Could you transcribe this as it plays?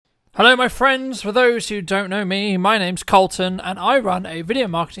Hello my friends, for those who don't know me, my name's Carlton and I run a video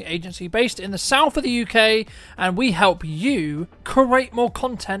marketing agency based in the south of the UK, and we help you create more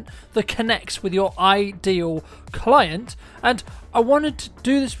content that connects with your ideal client. And I wanted to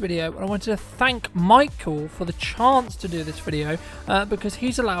do this video and I wanted to thank Michael for the chance to do this video because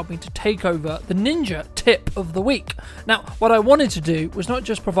he's allowed me to take over the Ninja Tip of the Week. Now, what I wanted to do was not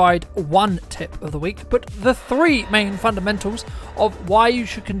just provide one tip of the week, but the three main fundamentals of why you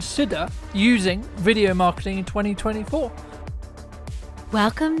should consider using video marketing in 2024.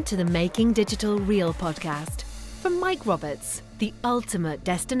 Welcome to the Making Digital Real podcast from Mike Roberts, the ultimate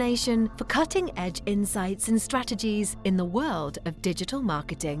destination for cutting-edge insights and strategies in the world of digital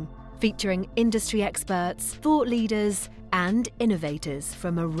marketing, featuring industry experts, thought leaders, and innovators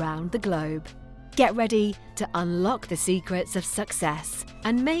from around the globe. Get ready to unlock the secrets of success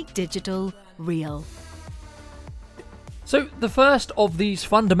and make digital real. So the first of these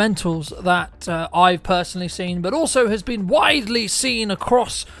fundamentals that I've personally seen, but also has been widely seen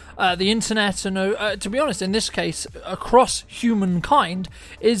across the internet and, to be honest, in this case, across humankind,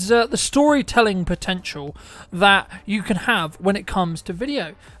 is the storytelling potential that you can have when it comes to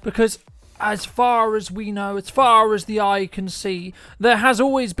video. Because as far as we know, as far as the eye can see, there has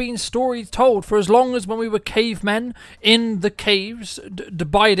always been stories told for as long as when we were cavemen in the caves,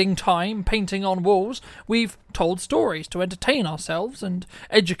 biding time, painting on walls. We've told stories to entertain ourselves and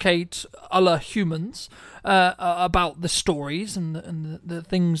educate other humans about the stories and the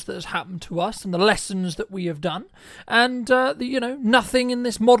things that has happened to us and the lessons that we have done. And nothing in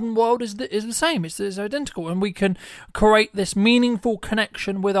this modern world is the same. It's identical, and we can create this meaningful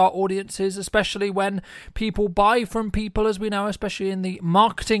connection with our audiences, especially when people buy from people, as we know, especially in the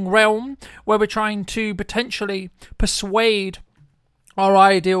marketing realm, where we're trying to potentially persuade our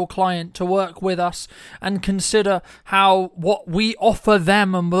ideal client to work with us and consider how what we offer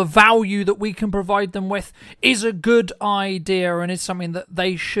them and the value that we can provide them with is a good idea and is something that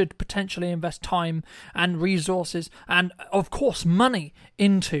they should potentially invest time and resources and, of course, money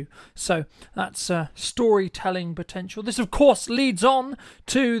into. So that's storytelling potential. This, of course, leads on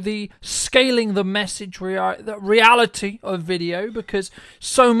to the scaling the message, the reality of video, because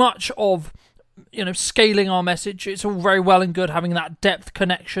so much of scaling our message, it's all very well and good having that depth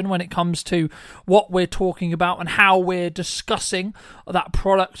connection when it comes to what we're talking about and how we're discussing that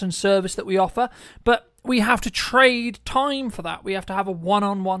product and service that we offer. But we have to trade time for that. We have to have a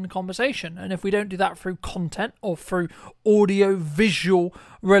one-on-one conversation. And if we don't do that through content or through audio-visual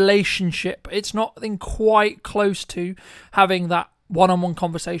relationship, it's not quite close to having that one-on-one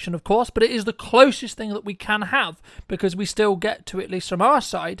conversation, of course, but it is the closest thing that we can have, because we still get to, at least from our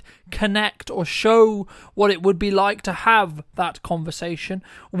side, connect or show what it would be like to have that conversation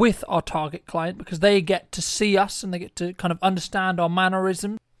with our target client, because they get to see us and they get to kind of understand our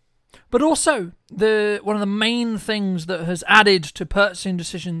mannerisms. But also, one of the main things that has added to purchasing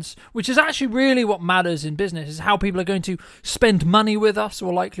decisions, which is actually really what matters in business, is how people are going to spend money with us,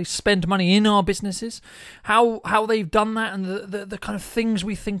 or likely spend money in our businesses, how they've done that, and the kind of things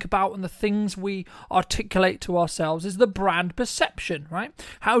we think about and the things we articulate to ourselves is the brand perception, right?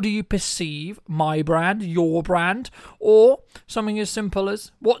 How do you perceive my brand, your brand, or something as simple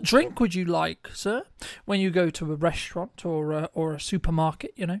as, what drink would you like, sir? When you go to a restaurant or a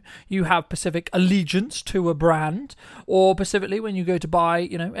supermarket, you have specific allegiance to a brand, or specifically when you go to buy,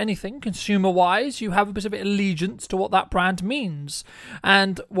 anything consumer-wise, you have a specific allegiance to what that brand means.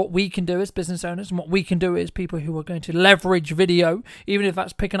 And what we can do as business owners, and what we can do as people who are going to leverage video, even if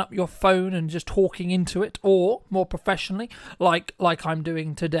that's picking up your phone and just talking into it, or more professionally, like I'm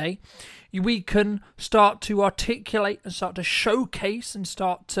doing today, we can start to articulate and start to showcase and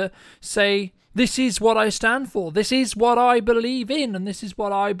start to say, this is what I stand for, this is what I believe in, and this is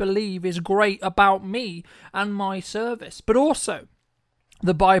what I believe is great about me and my service. But also,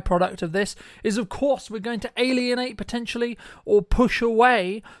 the byproduct of this is, of course, we're going to alienate potentially or push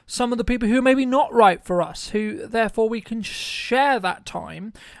away some of the people who are maybe not right for us, who therefore we can share that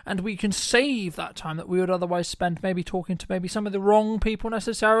time and we can save that time that we would otherwise spend maybe talking to maybe some of the wrong people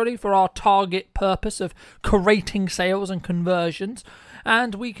necessarily for our target purpose of creating sales and conversions.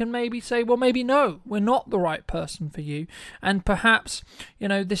 And we can maybe say, well, maybe no, we're not the right person for you. And perhaps,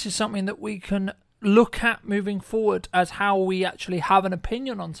 this is something that we can look at moving forward as how we actually have an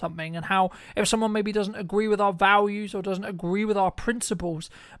opinion on something, and how if someone maybe doesn't agree with our values or doesn't agree with our principles,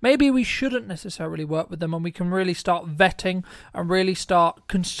 maybe we shouldn't necessarily work with them, and we can really start vetting and really start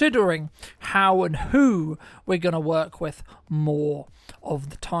considering how and who we're going to work with more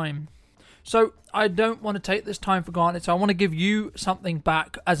of the time. So I don't want to take this time for granted. So I want to give you something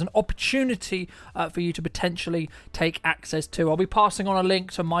back as an opportunity for you to potentially take access to. I'll be passing on a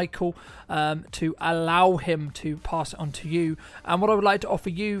link to Michael to allow him to pass it on to you. And what I would like to offer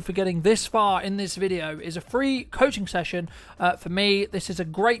you for getting this far in this video is a free coaching session. For me, this is a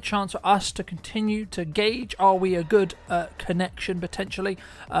great chance for us to continue to gauge, are we a good connection potentially?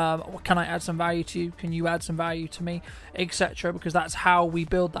 Can I add some value to you? Can you add some value to me? Etc. Because that's how we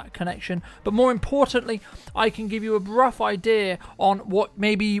build that connection. But more importantly, I can give you a rough idea on what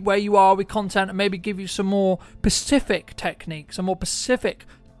maybe where you are with content, and maybe give you some more specific techniques, some more specific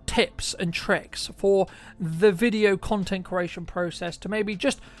tips and tricks for the video content creation process to maybe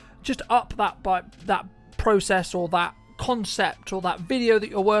just up that process or that concept or that video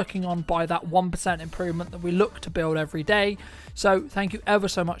that you're working on by that 1% improvement that we look to build every day. So thank you ever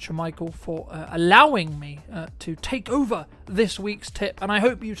so much, Michael, for allowing me to take over this week's tip, and I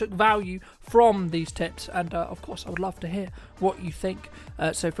hope you took value from these tips, and of course I would love to hear what you think,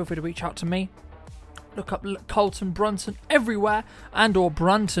 so feel free to reach out to me. Look up Carlton, Brunton everywhere, and or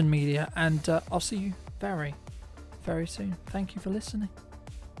Brunton Media, and I'll see you very, very soon. Thank you for listening.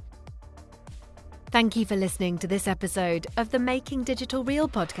 Thank you for listening to this episode of the Making Digital Real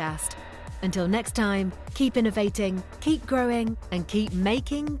podcast. Until next time, keep innovating, keep growing, and keep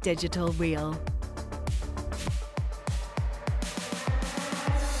making digital real.